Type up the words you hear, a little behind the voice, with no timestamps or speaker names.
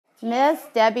Miss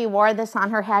Debbie wore this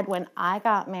on her head when I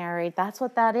got married. That's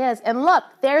what that is. And look,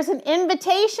 there's an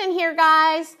invitation here,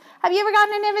 guys. Have you ever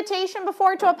gotten an invitation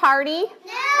before to a party?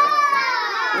 No.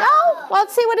 No? Well,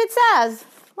 let's see what it says.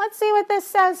 Let's see what this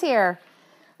says here.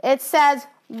 It says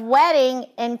wedding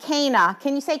in Cana.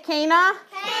 Can you say Cana?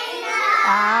 Cana.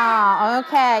 Ah,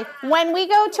 okay. When we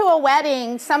go to a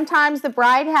wedding, sometimes the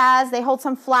bride they hold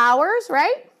some flowers,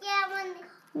 right? Yeah.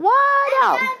 What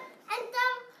else?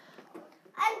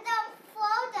 And don't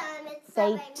throw them.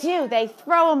 They do. They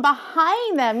throw them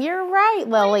behind them. You're right,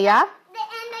 Lilia. And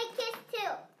they kiss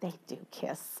too. They do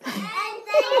kiss. And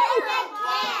they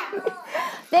kiss.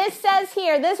 This says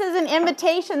here, this is an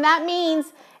invitation. That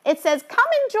means it says, come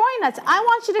and join us. I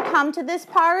want you to come to this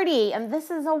party. And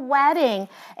this is a wedding.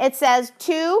 It says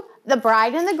to the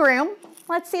bride and the groom.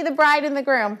 Let's see the bride and the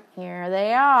groom. Here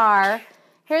they are.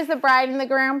 Here's the bride and the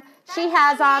groom. She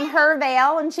has on her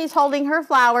veil and she's holding her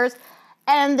flowers.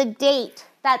 And the date,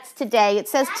 that's today. It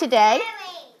says today.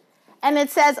 And it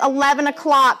says 11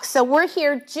 o'clock. So we're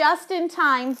here just in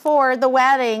time for the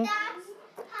wedding.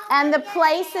 And the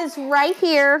place is right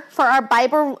here for our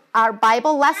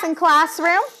Bible lesson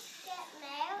classroom.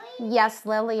 Yes,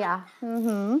 Lilia.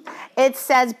 It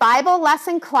says Bible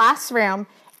lesson classroom.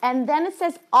 And then it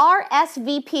says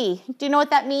RSVP. Do you know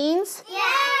what that means? Yeah.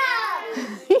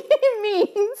 It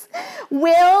means,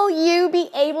 will you be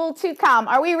able to come?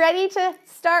 Are we ready to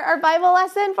start our Bible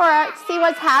lesson see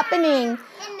what's happening?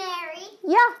 And Mary.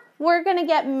 Yeah, we're going to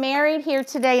get married here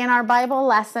today in our Bible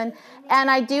lesson.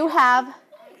 And I do have,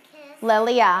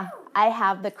 Lilia, I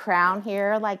have the crown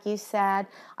here, like you said.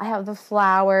 I have the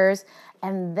flowers.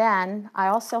 And then I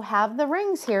also have the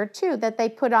rings here, too, that they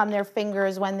put on their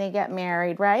fingers when they get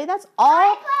married, right? That's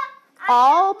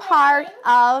all part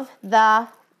of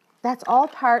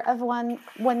when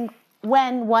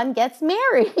one gets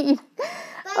married.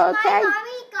 But my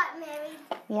mommy got married.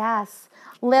 Yes.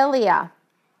 Lilia,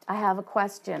 I have a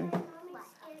question.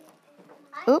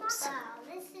 Oops.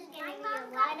 This is going to be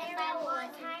a lot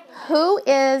of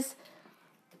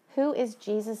Who is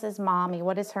Jesus' mommy?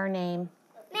 What is her name?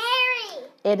 Mary.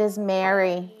 It is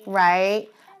Mary, right?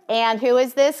 And who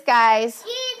is this, guys?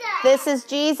 Jesus. This is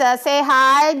Jesus. Say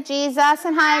hi, Jesus,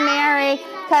 and hi, Mary,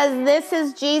 because this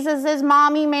is Jesus'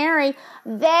 mommy, Mary.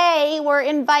 They were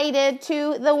invited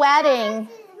to the wedding.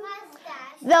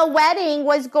 The wedding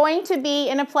was going to be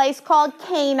in a place called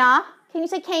Cana. Can you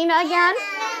say Cana again?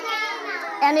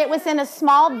 And it was in a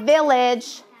small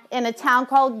village in a town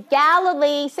called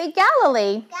Galilee. Say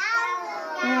Galilee.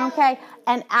 Galilee. Okay.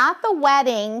 And at the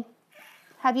wedding,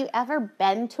 have you ever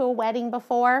been to a wedding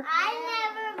before? I've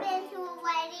never been to a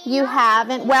wedding. You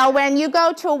haven't? Well, when you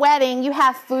go to a wedding, you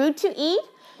have food to eat.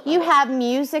 You have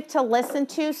music to listen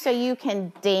to so you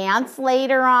can dance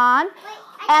later on.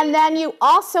 And then you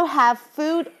also have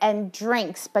food and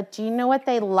drinks. But do you know what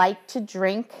they like to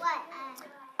drink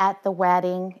at the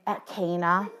wedding at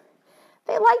Cana?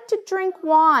 They like to drink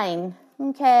wine,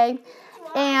 okay?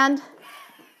 And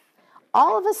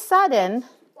all of a sudden,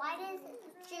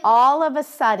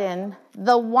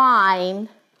 the wine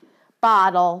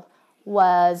bottle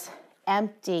was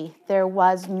empty. There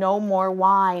was no more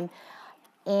wine.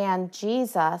 And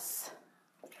Jesus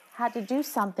had to do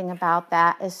something about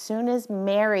that. As soon as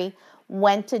Mary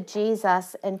went to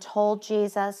Jesus and told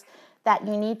Jesus that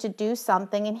you need to do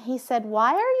something, and he said,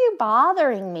 why are you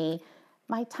bothering me?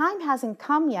 My time hasn't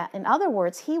come yet. In other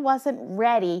words, he wasn't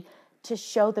ready to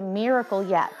show the miracle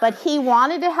yet, but he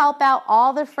wanted to help out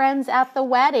all the friends at the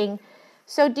wedding.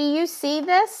 So do you see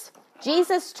this?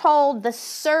 Jesus told the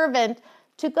servant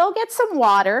to go get some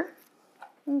water,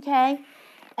 okay?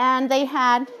 And they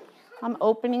had, I'm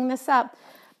opening this up,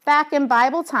 back in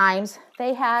Bible times,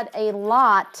 they had a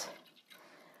lot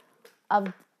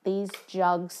of these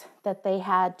jugs that they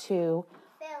had to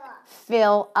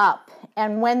fill up.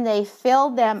 And when they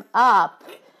filled them up,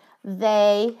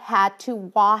 they had to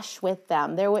wash with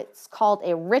them. It's called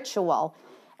a ritual,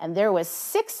 and there was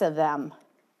 6 of them.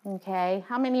 Okay,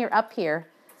 how many are up here?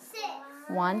 6.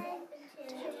 1, 2,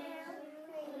 3,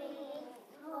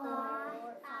 4,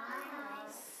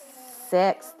 5,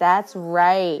 6. That's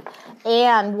right.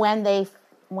 And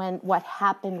what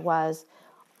happened was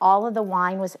all of the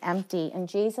wine was empty, and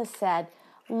Jesus said,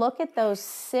 "Look at those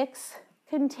 6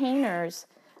 containers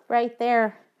right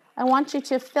there. I want you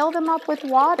to fill them up with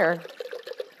water."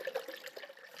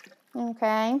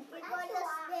 Okay.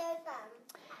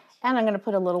 And I'm going to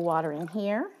put a little water in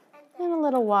here and a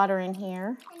little water in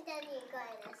here. And then you're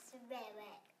going to spare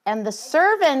it. And the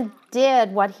servant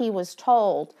did what he was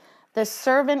told. The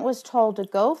servant was told to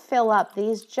go fill up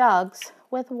these jugs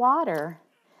with water.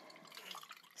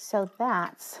 So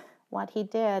that's what he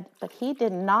did, but he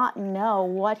did not know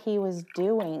what he was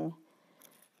doing.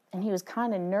 And he was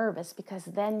kind of nervous because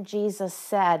then Jesus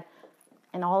said,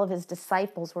 and all of his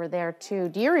disciples were there too.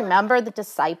 Do you remember the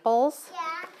disciples?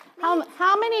 Yeah.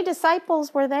 How many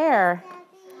disciples were there?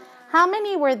 How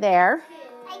many were there?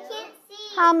 I can't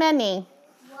see. How many?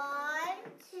 1,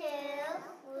 2,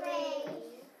 3,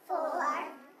 4,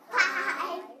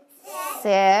 5,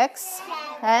 6,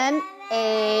 7,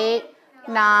 8,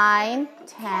 9,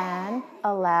 10,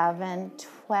 11,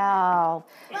 12.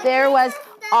 There was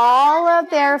all of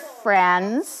their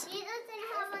friends. Jesus didn't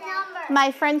have a number.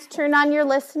 My friends, turn on your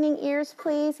listening ears,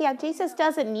 please. Yeah, Jesus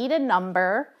doesn't need a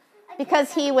number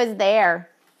because he was there.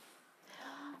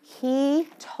 He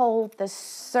told the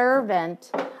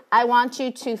servant, I want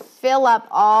you to fill up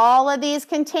all of these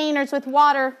containers with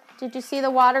water. Did you see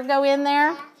the water go in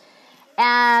there?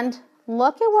 And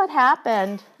look at what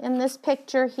happened in this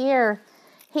picture here.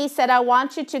 He said, I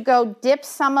want you to go dip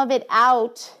some of it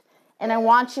out, and I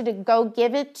want you to go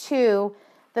give it to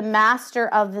the master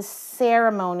of the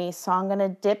ceremony. So I'm going to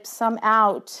dip some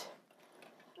out,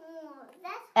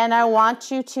 and I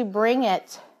want you to bring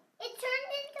it. It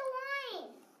turned into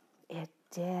wine. It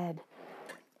did.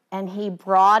 And he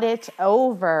brought it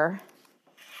over.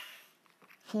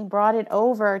 He brought it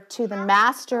over to the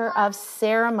master of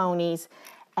ceremonies,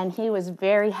 and he was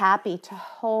very happy to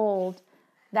hold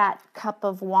that cup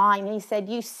of wine. He said,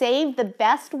 you saved the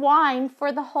best wine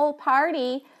for the whole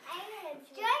party. I'm going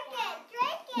to drink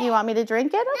it. You want me to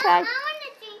drink it? Okay. No, I want to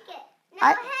drink it.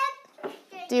 No,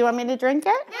 drink Do you want me to drink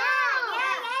it? No. No.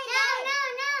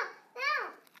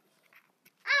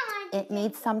 I want to It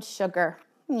needs some sugar.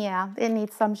 Yeah, it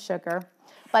needs some sugar.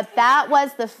 But that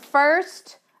was the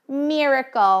first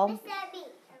miracle. Miss Debbie.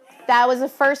 That was the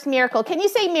first miracle. Can you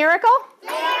say miracle?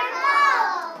 Miracle.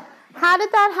 How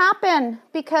did that happen?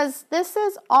 Because this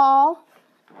is all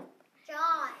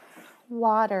John.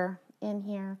 water in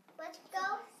here. Let's go.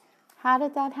 How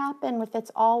did that happen if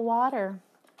it's all water?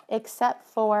 Except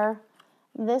for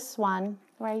this one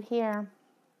right here.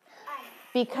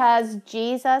 Because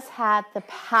Jesus had the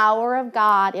power of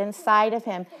God inside of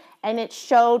him. And it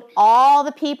showed all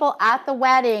the people at the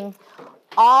wedding,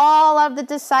 all of the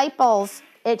disciples,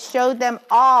 it showed them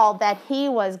all that he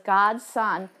was God's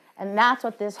son. And that's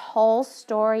what this whole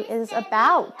story is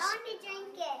about. I want to drink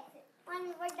it when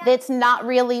we're done. It's not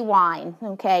really wine,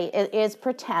 okay? It is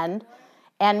pretend.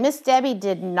 And Miss Debbie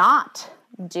did not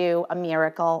do a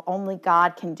miracle. Only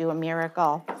God can do a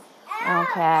miracle. Okay.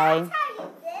 That's how you did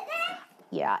it?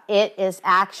 Yeah, it is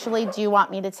actually, do you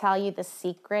want me to tell you the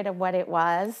secret of what it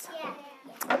was? Yeah.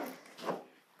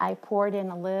 I poured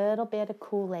in a little bit of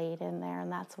Kool-Aid in there,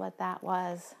 and that's what that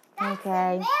was. That's Okay.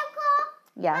 a miracle.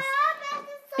 Yes. Wow,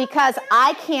 Because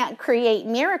I can't create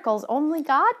miracles. Only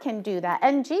God can do that.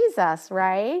 And Jesus,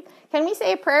 right? Can we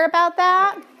say a prayer about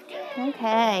that?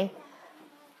 Okay.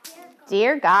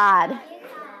 Dear God,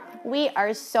 we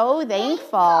are so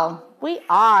thankful. We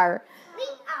are.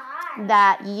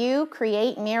 That you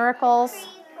create miracles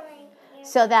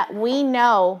so that we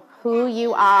know who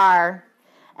you are.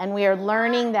 And we are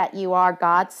learning that you are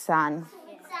God's son.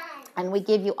 And we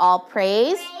give you all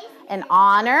praise and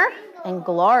honor and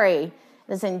glory.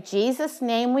 It is in Jesus'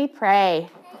 name we pray.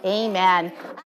 Amen.